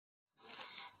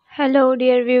Hello,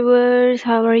 dear viewers.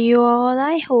 How are you all?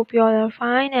 I hope you all are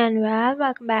fine and well.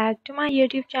 Welcome back to my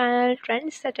YouTube channel,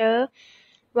 Trendsetter.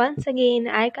 Once again,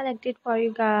 I collected for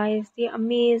you guys the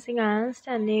amazing and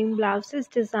stunning blouses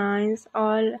designs.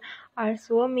 All are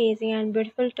so amazing and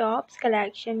beautiful tops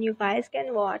collection you guys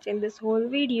can watch in this whole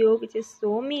video, which is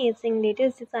so amazing.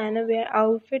 Latest designer wear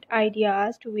outfit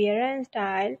ideas to wear and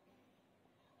style.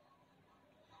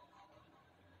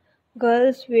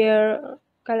 Girls wear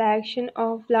collection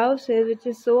of blouses which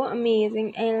is so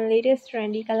amazing and latest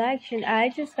trendy collection I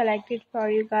just collected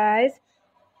for you guys.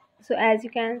 So as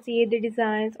you can see, the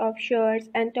designs of shirts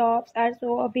and tops are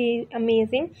so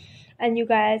amazing, and you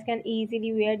guys can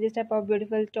easily wear this type of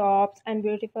beautiful tops and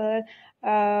beautiful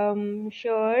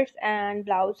shirts and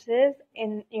blouses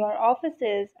in your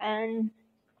offices, and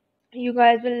you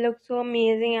guys will look so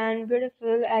amazing and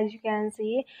beautiful. As you can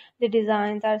see, the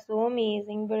designs are so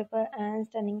amazing, beautiful and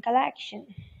stunning collection.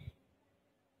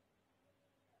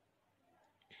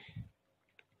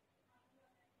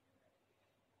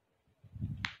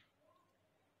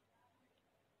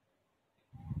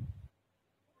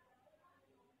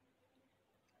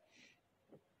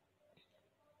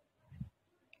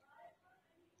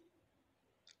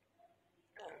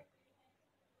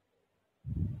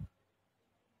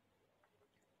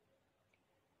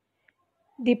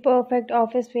 The perfect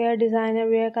office wear designer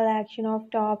wear collection of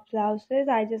top blouses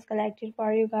I just collected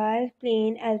for you guys,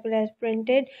 plain as well as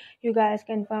printed. You guys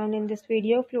can find in this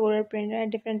video floral print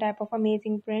and different type of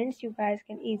amazing prints you guys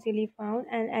can easily found.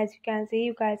 And as you can see,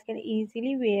 you guys can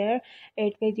easily wear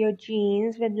it with your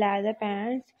jeans, with leather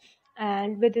pants,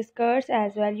 and with the skirts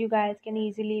as well. You guys can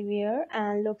easily wear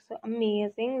and look so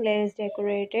amazing, lace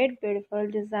decorated, beautiful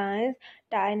designs,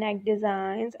 tie neck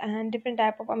designs, and different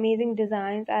type of amazing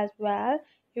designs as well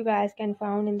you guys can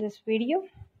found in this video.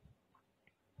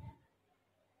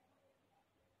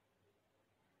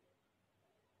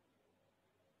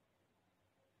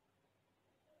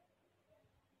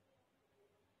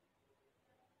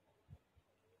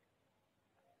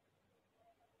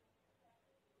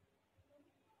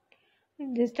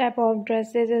 This type of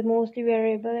dresses is mostly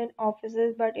wearable in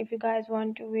offices, but if you guys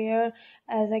want to wear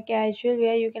as a casual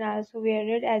wear, you can also wear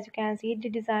it. As you can see, the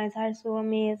designs are so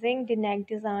amazing, the neck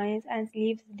designs and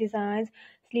sleeves designs,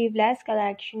 sleeveless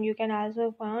collection you can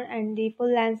also found, and the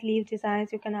full length sleeve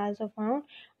designs you can also found.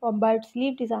 But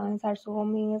sleeve designs are so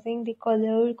amazing, the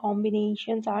color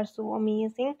combinations are so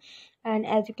amazing, and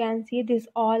as you can see, these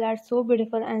all are so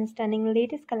beautiful and stunning.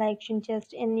 Latest collection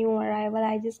just in new arrival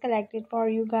I just collected for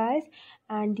you guys,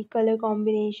 and the color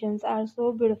combinations are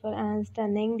so beautiful and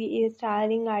stunning. The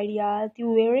styling ideas, the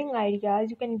wearing ideas,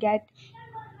 you can get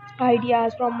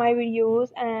ideas from my videos.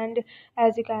 And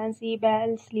as you can see,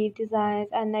 bell sleeve designs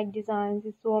and neck designs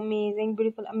is so amazing,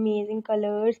 beautiful, amazing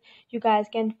colors you guys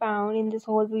can found in this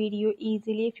whole video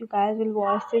easily. If you guys will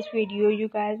watch this video, you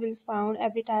guys will found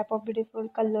every type of beautiful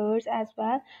colors as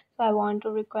well. So I want to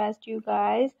request you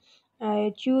guys,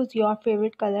 choose your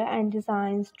favorite color and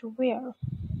designs to wear.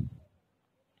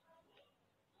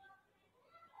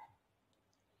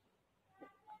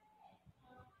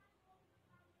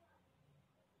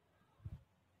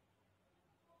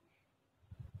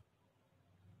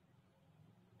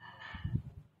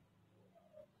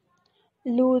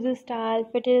 Loose style,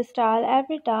 fitted style,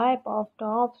 every type of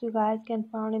tops you guys can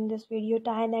find in this video.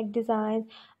 Tie neck designs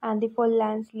and the full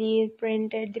length sleeve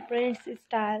printed. The prints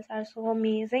styles are so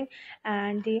amazing,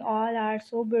 and they all are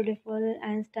so beautiful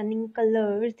and stunning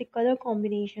colors. The color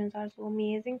combinations are so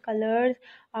amazing. Colors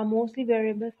are mostly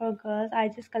wearable for girls. I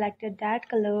just collected that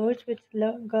colors which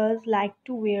girls like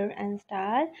to wear and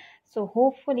style. So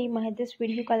hopefully my this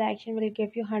video collection will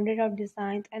give you hundred of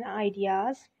designs and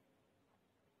ideas.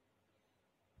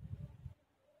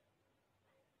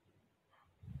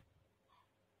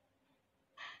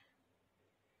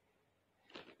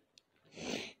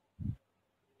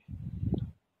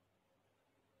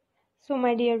 So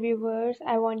my dear viewers,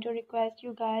 I want to request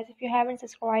you guys, if you haven't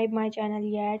subscribed my channel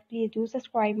yet, please do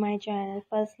subscribe my channel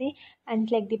firstly, and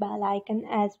click the bell icon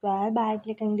as well. By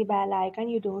clicking the bell icon,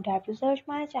 you don't have to search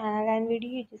my channel and video,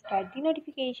 you just get the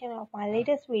notification of my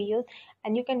latest videos,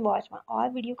 and you can watch my all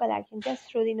video collection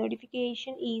just through the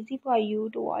notification. Easy for you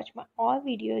to watch my all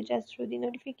videos just through the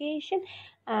notification.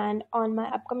 And on my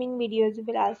upcoming videos, you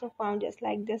will also find just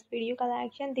like this video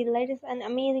collection, the latest and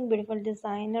amazing beautiful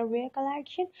designer wear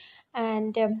collection.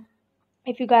 And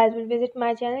if you guys will visit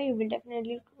my channel, you will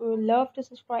definitely love to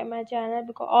subscribe my channel,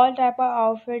 because all type of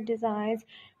outfit designs,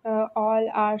 all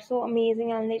are so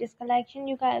amazing and latest collection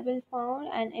you guys will found.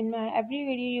 And in my every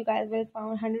video you guys will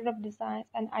found hundred of designs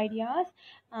and ideas,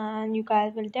 and you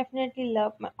guys will definitely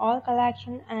love my all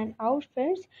collection and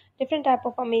outfits. Different type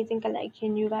of amazing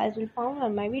collection you guys will found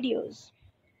on my videos.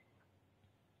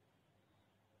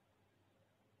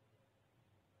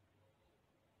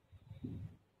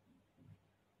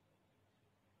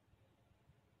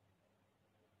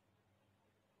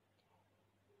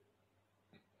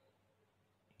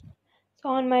 So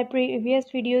on my previous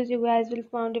videos, you guys will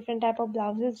find different type of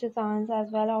blouses designs as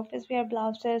well, office wear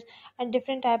blouses and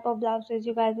different type of blouses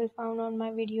you guys will found on my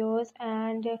videos.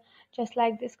 And just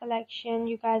like this collection,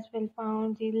 you guys will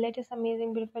find the latest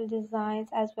amazing beautiful designs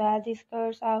as well. The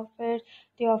skirts, outfits,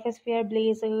 the office wear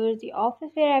blazers, the office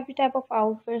wear every type of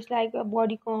outfits like a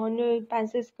bodycon,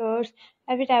 pencil skirts,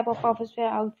 every type of office wear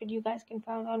outfit you guys can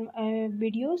find on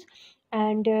videos.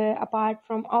 And apart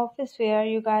from office wear,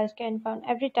 you guys can find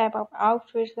every type of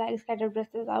outfits like skater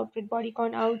dresses outfit,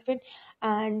 bodycon outfit,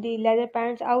 and the leather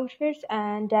pants outfits,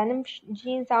 and denim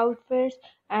jeans outfits.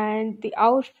 And the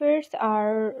outfits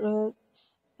are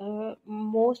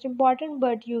most important,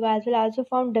 but you guys will also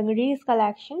find dungarees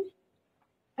collection,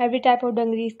 every type of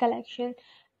dungarees collection,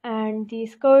 and the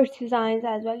skirts designs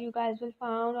as well you guys will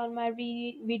found on my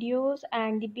videos.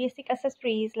 And the basic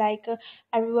accessories like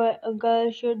a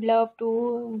girl should love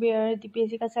to wear the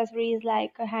basic accessories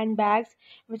like handbags,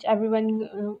 which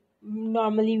everyone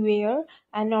normally wear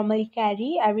and normally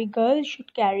carry. Every girl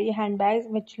should carry handbags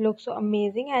which look so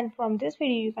amazing, and from this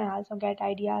video you can also get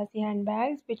ideas the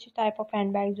handbags, which type of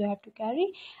handbags you have to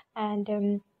carry.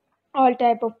 And all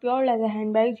type of pure leather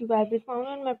handbags you guys will found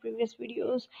on my previous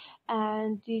videos.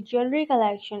 And the jewelry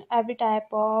collection, every type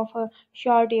of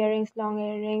short earrings, long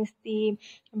earrings, the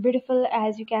beautiful,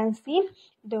 as you can see,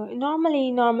 the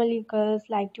normally girls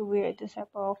like to wear this type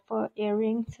of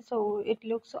earrings, so it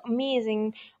looks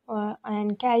amazing,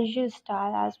 and casual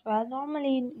style as well.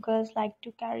 Normally girls like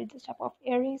to carry this type of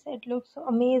earrings, it looks so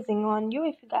amazing on you.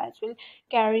 If you guys will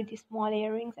carry the small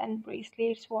earrings and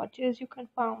bracelets, watches, you can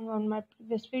find on my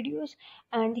previous videos.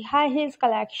 And the high heels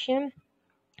collection,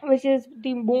 which is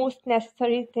the most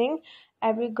necessary thing.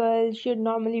 Every girl should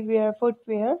normally wear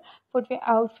footwear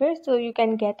outfits, so you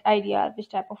can get idea which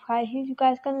type of high heels you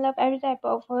guys can love. Every type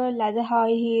of leather high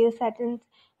heel, satin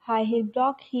high heel,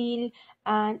 block heel,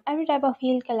 and every type of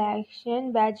heel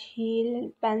collection, badge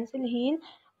heel, pencil heel,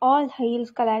 all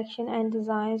heels collection and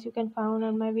designs you can find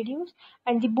on my videos.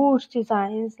 And the boots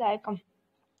designs like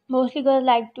mostly girls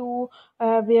like to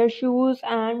wear shoes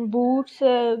and boots,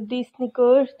 these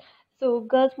sneakers. So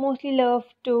girls mostly love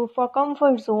to, for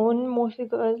comfort zone, mostly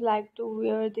girls like to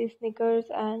wear these sneakers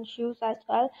and shoes as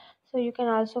well. So you can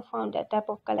also find that type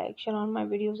of collection on my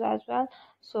videos as well.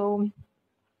 So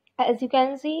as you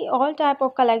can see, all type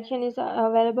of collection is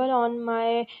available on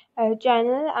my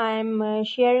channel. I'm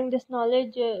sharing this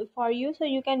knowledge for you, so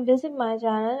you can visit my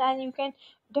channel and you can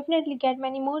definitely get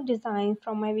many more designs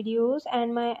from my videos.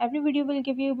 And my every video will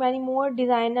give you many more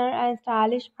designer and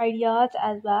stylish ideas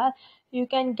as well. You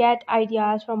can get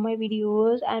ideas from my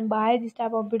videos and buy this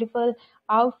type of beautiful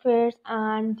outfits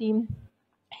and the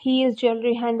his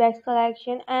jewelry handbags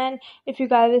collection. And if you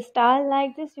guys will style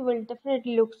like this, you will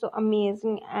definitely look so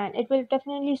amazing and it will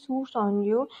definitely suit on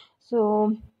you.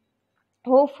 So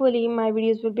hopefully my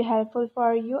videos will be helpful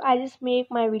for you. I just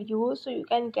make my videos so you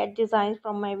can get designs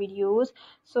from my videos,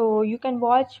 so you can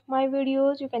watch my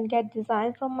videos, you can get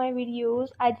designs from my videos.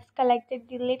 I just collected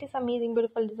the latest amazing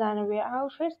beautiful designer wear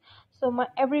outfits, so my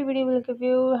every video will give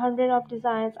you 100 of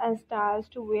designs and styles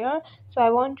to wear. So I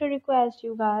want to request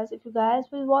you guys, if you guys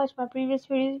will watch my previous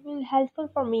videos, it will helpful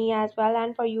for me as well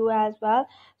and for you as well.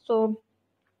 So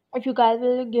if you guys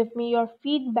will give me your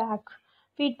feedback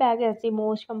is the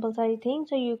most compulsory thing,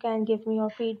 so you can give me your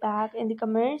feedback in the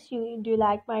comments. You do you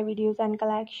like my videos and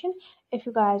collection? If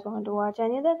you guys want to watch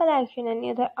any other collection, any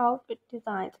other outfit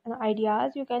designs and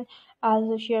ideas, you can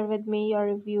also share with me your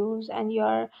reviews and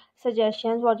your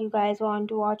suggestions, what you guys want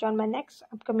to watch on my next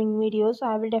upcoming videos. So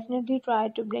I will definitely try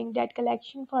to bring that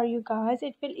collection for you guys.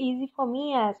 It will easy for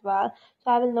me as well, so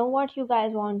I will know what you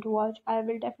guys want to watch. I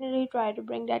will definitely try to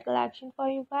bring that collection for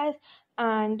you guys.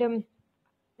 And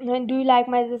do you like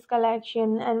my this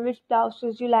collection, and which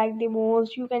blouses you like the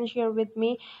most? You can share with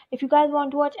me. If you guys want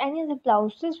to watch any of the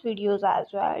blouses videos as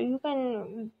well, you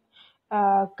can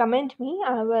comment me.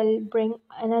 I will bring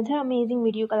another amazing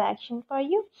video collection for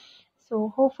you.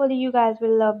 So hopefully you guys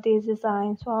will love these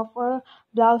designs of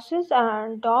blouses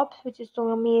and tops, which is so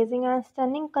amazing and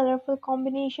stunning colorful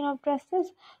combination of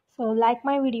dresses. So like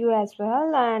my video as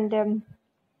well, and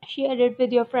share it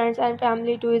with your friends and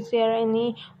family too. Is there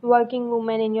any working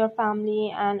woman in your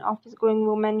family and office going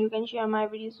woman? You can share my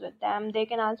videos with them. They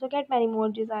can also get many more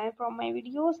design from my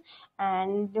videos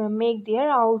and make their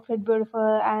outfit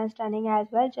beautiful and stunning as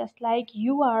well, just like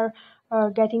you are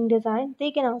getting design.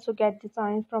 They can also get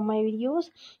designs from my videos.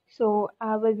 So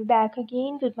I will be back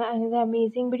again with my another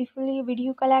amazing beautifully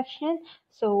video collection.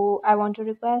 So I want to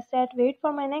request that wait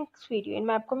for my next video. In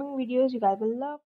my upcoming videos, you guys will love